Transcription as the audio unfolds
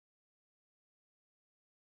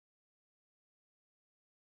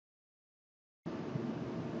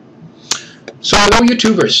So hello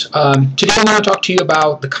YouTubers. Today I want to talk to you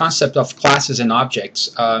about the concept of classes and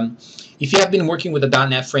objects. If you have been working with the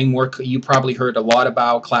 .NET framework, you probably heard a lot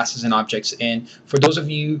about classes and objects, and for those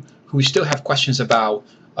of you who still have questions about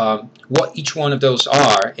what each one of those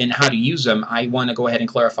are and how to use them, I want to go ahead and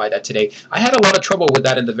clarify that today. I had a lot of trouble with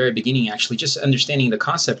that in the very beginning, actually, just understanding the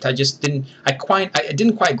concept. I didn't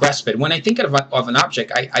quite grasp it. When I think of an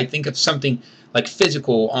object, I think of something like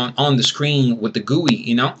physical on the screen with the GUI,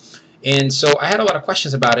 you know. And so I had a lot of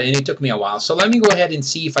questions about it, and it took me a while. So let me go ahead and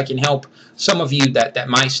see if I can help some of you that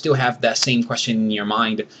might still have that same question in your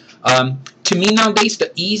mind. To me nowadays,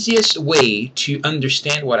 the easiest way to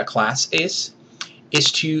understand what a class is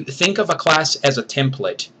to think of a class as a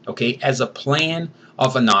template, okay, as a plan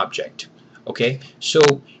of an object, okay? So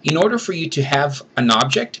in order for you to have an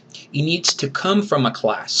object, it needs to come from a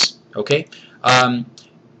class, okay?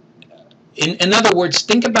 In other words,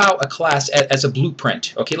 think about a class as a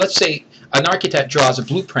blueprint. Okay, let's say an architect draws a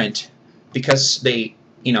blueprint because they're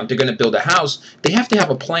going to build a house. They have to have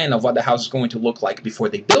a plan of what the house is going to look like before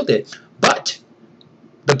they build it. But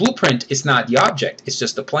the blueprint is not the object; it's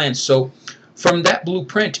just the plan. So from that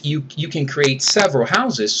blueprint, you can create several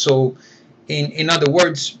houses. So in other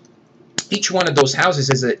words, each one of those houses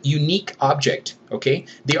is a unique object. Okay,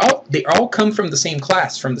 they all come from the same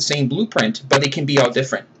class, from the same blueprint, but they can be all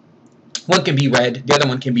different. One can be red, the other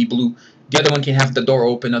one can be blue, the other one can have the door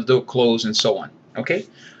open, the door closed, and so on. Okay,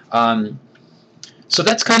 so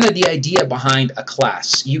that's kind of the idea behind a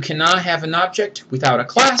class. You cannot have an object without a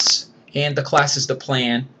class, and the class is the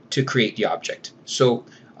plan to create the object. So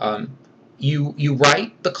you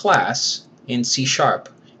write the class in C#,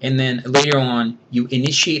 and then later on you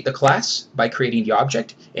initiate the class by creating the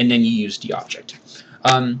object, and then you use the object.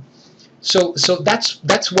 So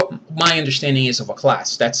that's what my understanding is of a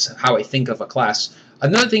class. That's how I think of a class.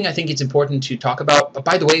 Another thing I think it's important to talk about, but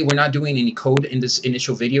by the way, we're not doing any code in this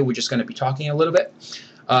initial video. We're just going to be talking a little bit.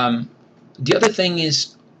 The other thing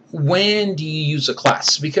is, when do you use a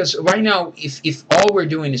class? Because right now, if all we're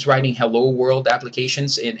doing is writing hello world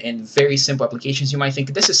applications and very simple applications, you might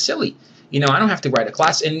think this is silly. You know, I don't have to write a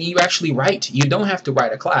class. And you actually write. You don't have to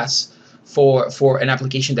write a class for an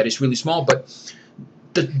application that is really small. But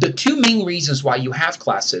the two main reasons why you have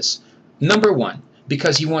classes: number one,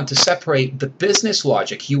 because you want to separate the business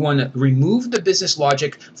logic. You want to remove the business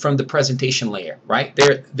logic from the presentation layer, right?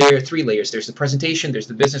 There are three layers. There's the presentation, there's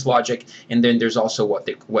the business logic, and then there's also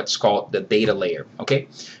what's called the data layer, okay?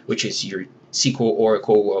 Which is your SQL,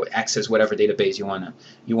 Oracle, or Access, whatever database you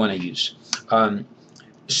wanna use.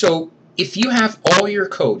 So if you have all your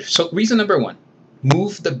code, so reason number one,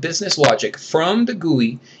 move the business logic from the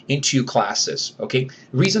GUI into classes, okay?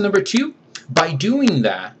 Reason number two, by doing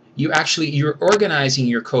that, you're organizing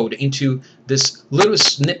your code into this little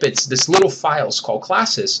snippets, this little files called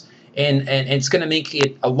classes, and it's going to make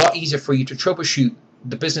it a lot easier for you to troubleshoot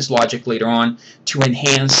the business logic later on, to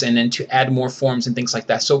enhance and then to add more forms and things like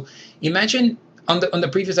that. So imagine on the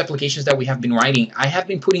previous applications that we have been writing, I have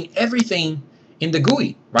been putting everything in the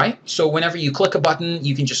GUI, right? So whenever you click a button,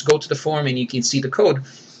 you can just go to the form and you can see the code.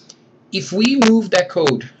 If we move that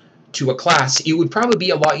code to a class, it would probably be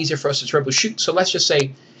a lot easier for us to troubleshoot. So let's just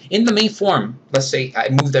say in the main form, let's say I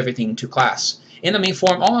moved everything to class. In the main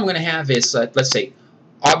form, all I'm going to have is, let's say,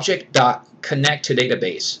 object.connect to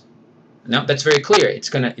database. Now that's very clear. It's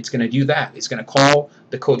gonna do that. It's gonna call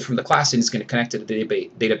the code from the class and it's gonna connect to the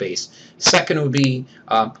database. Second would be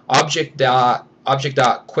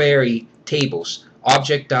object.query tables,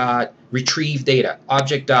 object.retrieve data,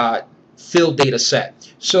 object.fill data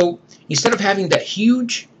set. So instead of having that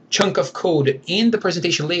huge chunk of code in the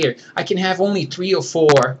presentation layer, I can have only 3 or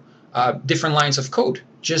 4 different lines of code,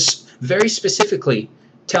 just very specifically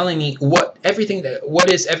telling me what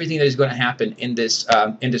is everything that is going to happen in this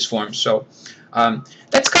form. So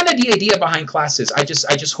that's kind of the idea behind classes. I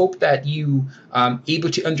just hope that you able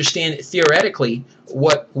to understand theoretically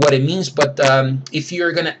what it means. But if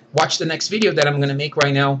you're gonna watch the next video that I'm gonna make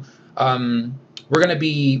right now, we're gonna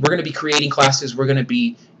be creating classes. We're gonna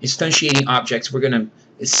be instantiating objects. We're gonna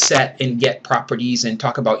set and get properties and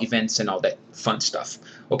talk about events and all that fun stuff.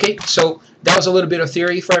 Okay, so that was a little bit of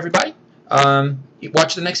theory for everybody.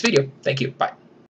 Watch the next video. Thank you. Bye.